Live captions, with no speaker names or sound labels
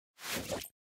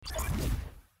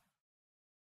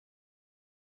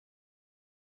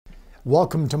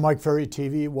Welcome to Mike Ferry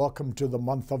TV. Welcome to the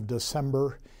month of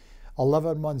December.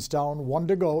 11 months down, 1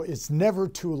 to go. It's never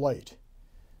too late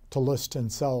to list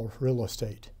and sell real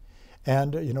estate.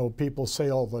 And, people say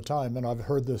all the time, and I've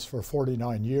heard this for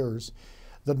 49 years,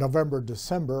 that November,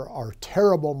 December are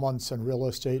terrible months in real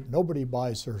estate. Nobody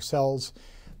buys or sells.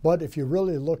 But if you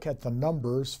really look at the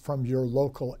numbers from your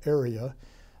local area,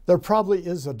 there probably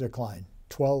is a decline.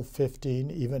 12, 15,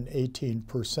 even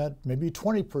 18%, maybe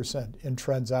 20% in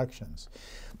transactions.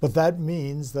 But that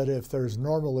means that if there's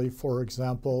normally, for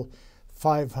example,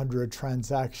 500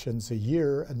 transactions a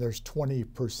year and there's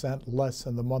 20% less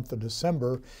in the month of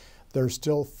December, there's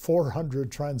still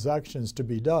 400 transactions to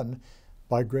be done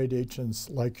by great agents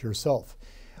like yourself.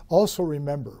 Also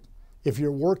remember, if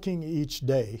you're working each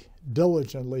day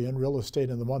diligently in real estate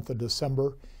in the month of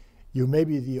December, you may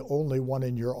be the only one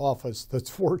in your office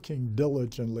that's working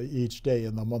diligently each day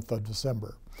in the month of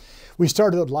December. We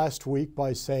started last week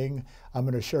by saying I'm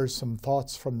going to share some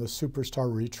thoughts from the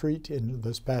Superstar Retreat in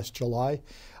this past July.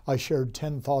 I shared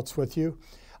 10 thoughts with you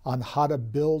on how to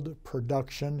build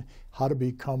production, how to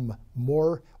become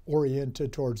more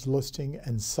oriented towards listing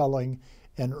and selling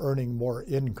and earning more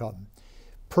income.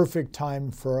 Perfect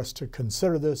time for us to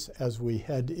consider this as we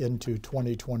head into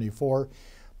 2024.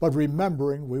 But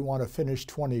remembering, we want to finish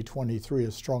 2023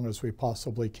 as strong as we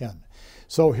possibly can.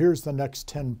 So here's the next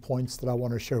 10 points that I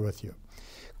want to share with you.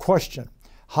 Question: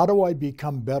 how do I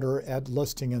become better at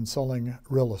listing and selling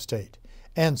real estate?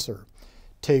 Answer: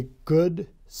 take good,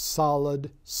 solid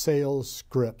sales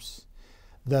scripts,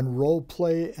 then role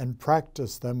play and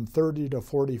practice them 30 to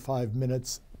 45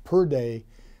 minutes per day,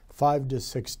 5 to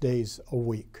 6 days a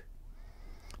week.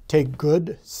 Take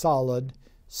good, solid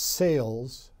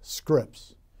sales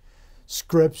scripts.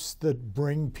 Scripts that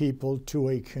bring people to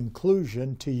a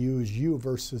conclusion to use you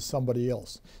versus somebody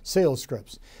else. Sales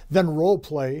scripts. Then role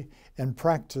play and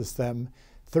practice them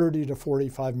 30 to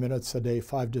 45 minutes a day,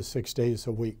 5 to 6 days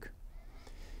a week.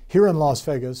 Here in Las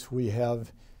Vegas, we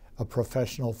have a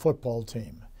professional football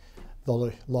team,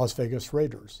 the Las Vegas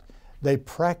Raiders. They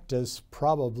practice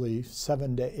probably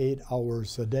 7 to 8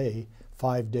 hours a day,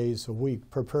 5 days a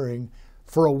week, preparing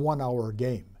for a 1-hour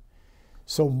game.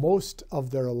 So most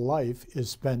of their life is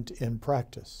spent in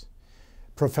practice.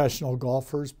 Professional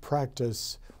golfers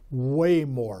practice way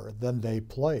more than they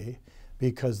play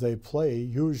because they play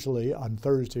usually on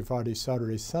Thursday, Friday,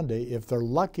 Saturday, Sunday, if they're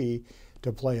lucky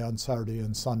to play on Saturday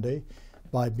and Sunday,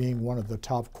 by being one of the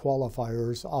top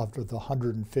qualifiers after the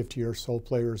 150 or so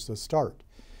players that start.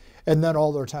 And then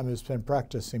all their time is spent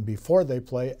practicing before they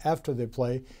play, after they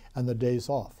play, and the days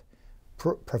off.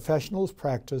 Professionals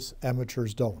practice,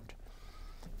 amateurs don't.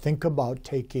 Think about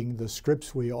taking the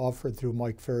scripts we offer through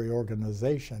Mike Ferry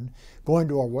Organization, going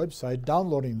to our website,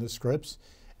 downloading the scripts,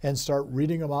 and start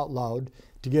reading them out loud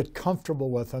to get comfortable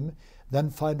with them,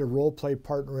 then find a role-play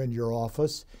partner in your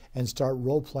office and start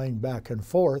role-playing back and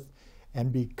forth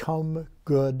and become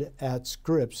good at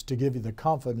scripts to give you the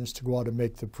confidence to go out and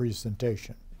make the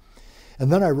presentation.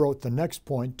 And then I wrote the next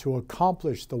point to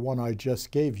accomplish the one I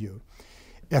just gave you.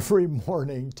 Every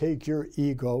morning, take your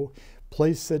ego,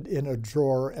 place it in a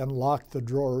drawer and lock the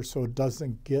drawer so it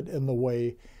doesn't get in the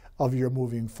way of your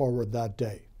moving forward that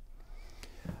day.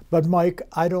 But Mike,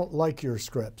 I don't like your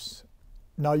scripts.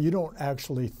 Now, you don't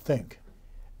actually think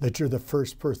that you're the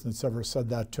first person that's ever said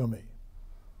that to me.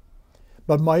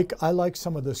 But Mike, I like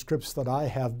some of the scripts that I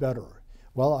have better.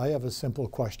 Well, I have a simple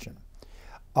question.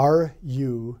 Are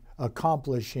you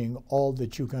accomplishing all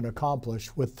that you can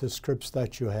accomplish with the scripts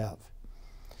that you have?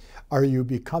 Are you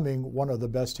becoming one of the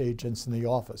best agents in the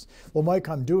office? Well, Mike,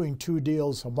 I'm doing 2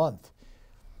 deals a month.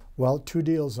 Well, 2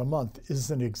 deals a month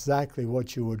isn't exactly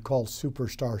what you would call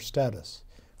superstar status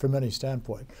from any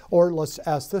standpoint. Or let's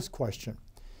ask this question.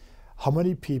 How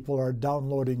many people are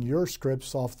downloading your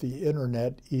scripts off the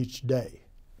internet each day?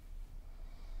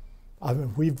 I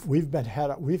mean, we've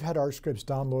had our scripts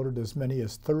downloaded as many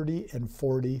as 30 and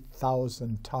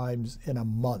 40,000 times in a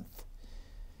month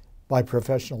by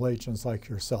professional agents like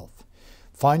yourself.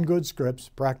 Find good scripts,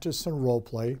 practice and role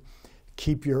play,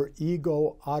 keep your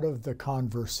ego out of the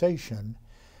conversation,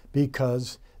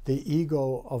 because the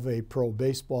ego of a pro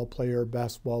baseball player,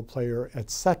 basketball player,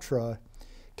 etc.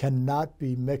 cannot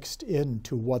be mixed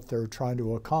into what they're trying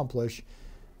to accomplish,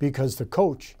 because the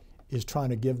coach is trying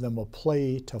to give them a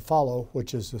play to follow,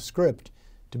 which is a script,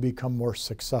 to become more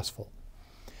successful.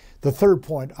 The third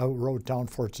point I wrote down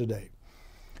for today.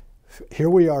 Here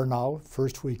we are now,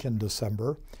 first week in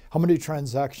December. How many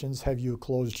transactions have you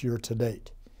closed year to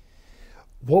date?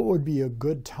 What would be a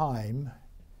good time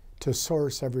to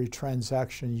source every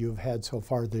transaction you've had so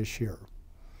far this year?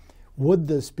 Would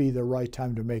this be the right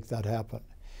time to make that happen?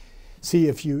 See,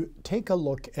 if you take a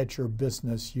look at your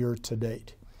business year to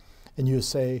date and you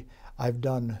say, I've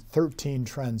done 13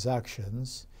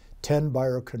 transactions, 10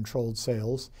 buyer-controlled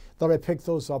sales, then I picked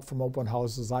those up from open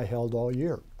houses I held all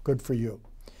year. Good for you.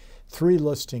 3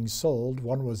 listings sold.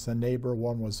 1 was a neighbor,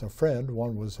 1 was a friend,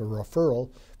 1 was a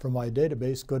referral from my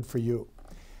database. Good for you.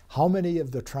 How many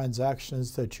of the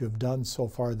transactions that you've done so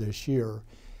far this year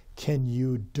can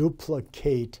you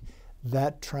duplicate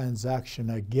that transaction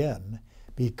again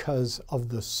because of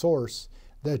the source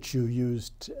that you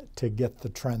used to get the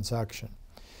transaction?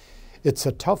 It's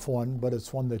a tough one, but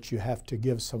it's one that you have to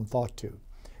give some thought to.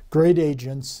 Great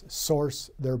agents source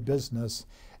their business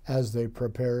as they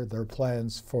prepare their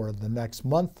plans for the next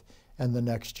month and the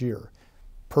next year.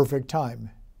 Perfect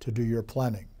time to do your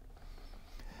planning.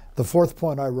 The 4th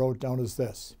point I wrote down is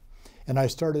this, and I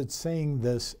started saying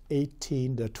this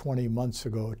 18 to 20 months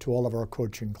ago to all of our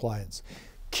coaching clients.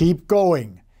 Keep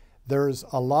going. There's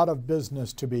a lot of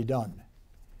business to be done.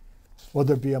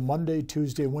 Whether it be a Monday,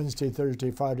 Tuesday, Wednesday,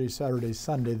 Thursday, Friday, Saturday,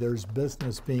 Sunday, there's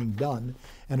business being done.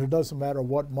 And it doesn't matter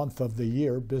what month of the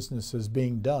year business is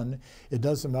being done. It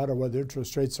doesn't matter whether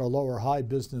interest rates are low or high,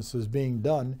 business is being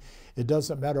done. It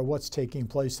doesn't matter what's taking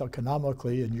place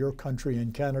economically in your country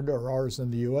in Canada or ours in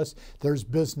the U.S. There's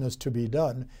business to be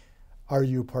done. Are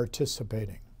you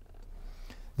participating?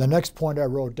 The next point I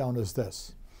wrote down is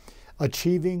this.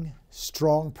 Achieving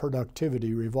strong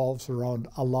productivity revolves around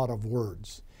a lot of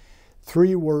words.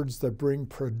 3 words that bring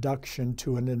production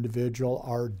to an individual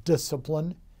are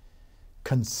discipline,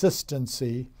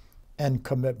 consistency, and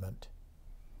commitment.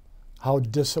 How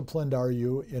disciplined are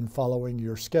you in following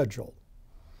your schedule?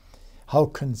 How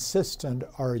consistent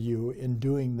are you in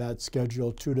doing that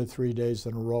schedule 2 to 3 days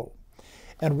in a row?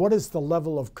 And what is the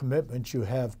level of commitment you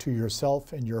have to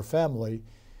yourself and your family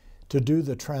to do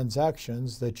the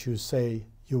transactions that you say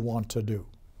you want to do?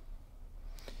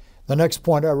 The next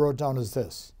point I wrote down is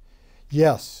this.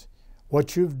 Yes,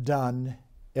 what you've done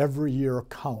every year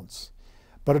counts,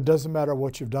 but it doesn't matter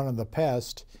what you've done in the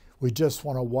past. We just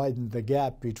want to widen the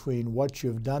gap between what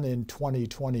you've done in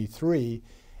 2023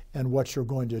 and what you're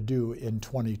going to do in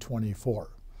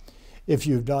 2024. If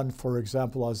you've done, for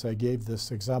example, as I gave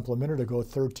this example a minute ago,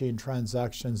 13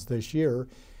 transactions this year,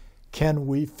 can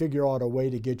we figure out a way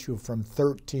to get you from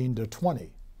 13 to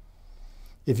 20?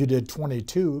 If you did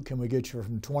 22, can we get you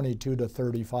from 22 to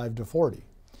 35 to 40?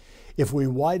 If we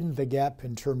widen the gap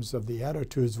in terms of the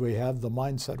attitudes we have, the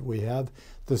mindset we have,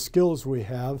 the skills we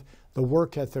have, the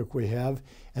work ethic we have,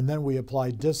 and then we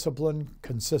apply discipline,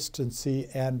 consistency,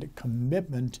 and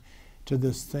commitment to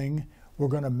this thing, we're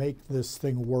going to make this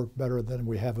thing work better than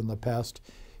we have in the past.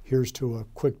 Here's to a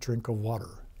quick drink of water.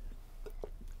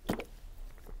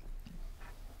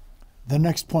 The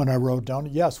next point I wrote down,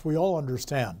 yes, we all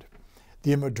understand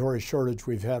the inventory shortage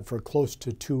we've had for close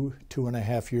to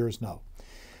 2.5 years now.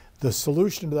 The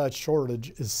solution to that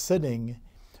shortage is sitting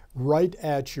right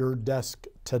at your desk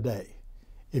today,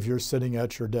 if you're sitting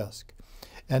at your desk.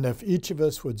 And if each of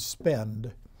us would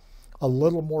spend a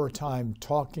little more time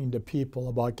talking to people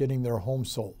about getting their home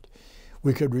sold,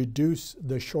 we could reduce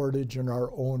the shortage in our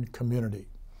own community.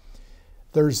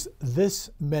 There's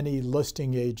this many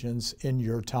listing agents in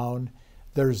your town.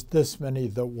 There's this many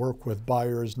that work with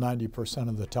buyers 90%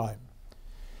 of the time.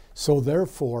 So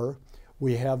therefore,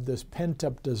 we have this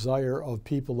pent-up desire of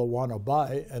people that want to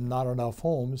buy and not enough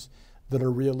homes that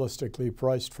are realistically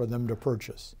priced for them to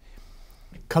purchase.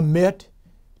 Commit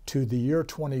to the year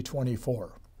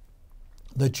 2024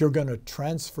 that you're going to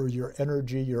transfer your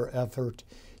energy, your effort,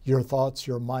 your thoughts,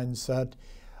 your mindset,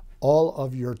 all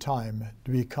of your time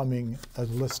to becoming a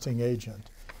listing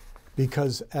agent.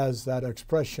 Because as that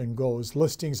expression goes,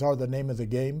 listings are the name of the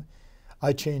game.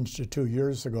 I changed it 2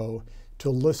 years ago to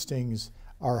listings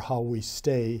are how we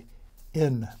stay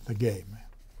in the game.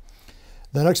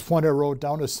 The next point I wrote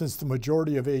down is since the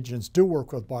majority of agents do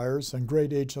work with buyers and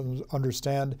great agents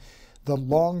understand the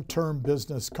long-term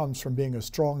business comes from being a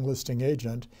strong listing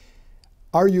agent,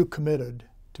 are you committed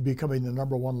to becoming the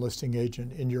 #1 listing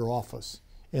agent in your office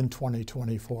in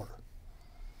 2024?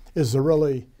 Is there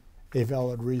really a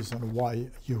valid reason why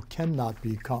you cannot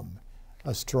become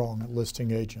a strong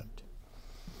listing agent?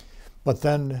 But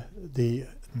then the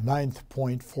 9th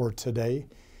point for today,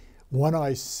 when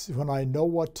I know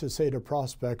what to say to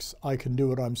prospects, I can do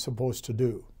what I'm supposed to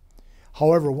do.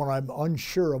 However, when I'm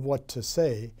unsure of what to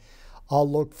say, I'll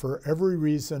look for every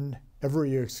reason,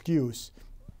 every excuse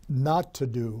not to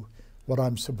do what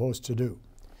I'm supposed to do.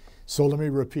 So let me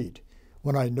repeat.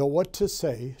 When I know what to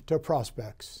say to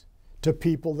prospects, to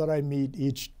people that I meet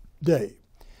each day,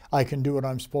 I can do what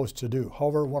I'm supposed to do.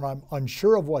 However, when I'm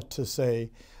unsure of what to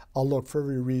say, I'll look for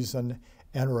every reason,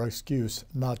 and an excuse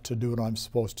not to do what I'm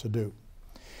supposed to do.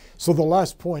 So the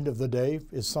last point of the day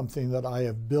is something that I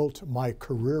have built my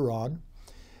career on,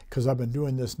 because I've been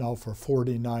doing this now for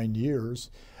 49 years.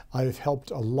 I've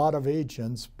helped a lot of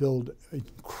agents build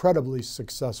incredibly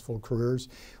successful careers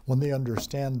when they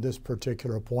understand this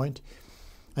particular point.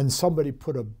 And somebody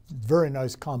put a very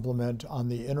nice compliment on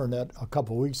the internet a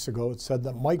couple weeks ago. It said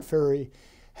that Mike Ferry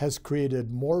has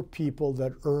created more people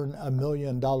that earn $1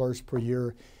 million per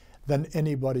year than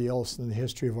anybody else in the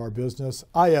history of our business.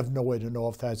 I have no way to know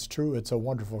if that's true. It's a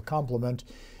wonderful compliment.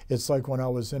 It's like when I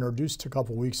was introduced a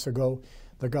couple weeks ago,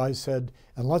 the guy said,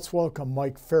 and let's welcome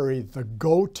Mike Ferry, the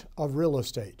GOAT of real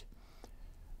estate.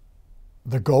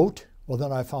 The GOAT? Well,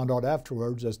 then I found out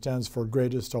afterwards it stands for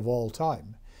greatest of all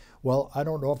time. Well, I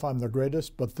don't know if I'm the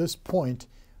greatest, but this point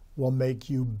will make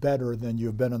you better than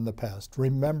you've been in the past.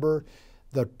 Remember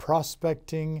that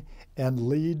prospecting and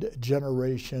lead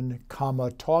generation,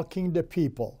 talking to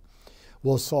people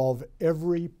will solve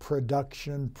every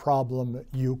production problem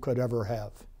you could ever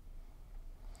have.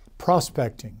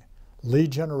 Prospecting,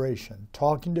 lead generation,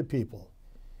 talking to people,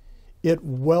 it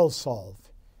will solve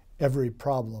every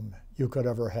problem you could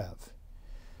ever have.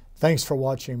 Thanks for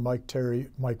watching Mike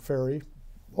Ferry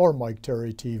or Mike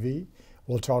Terry TV.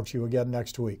 We'll talk to you again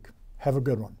next week. Have a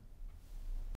good one.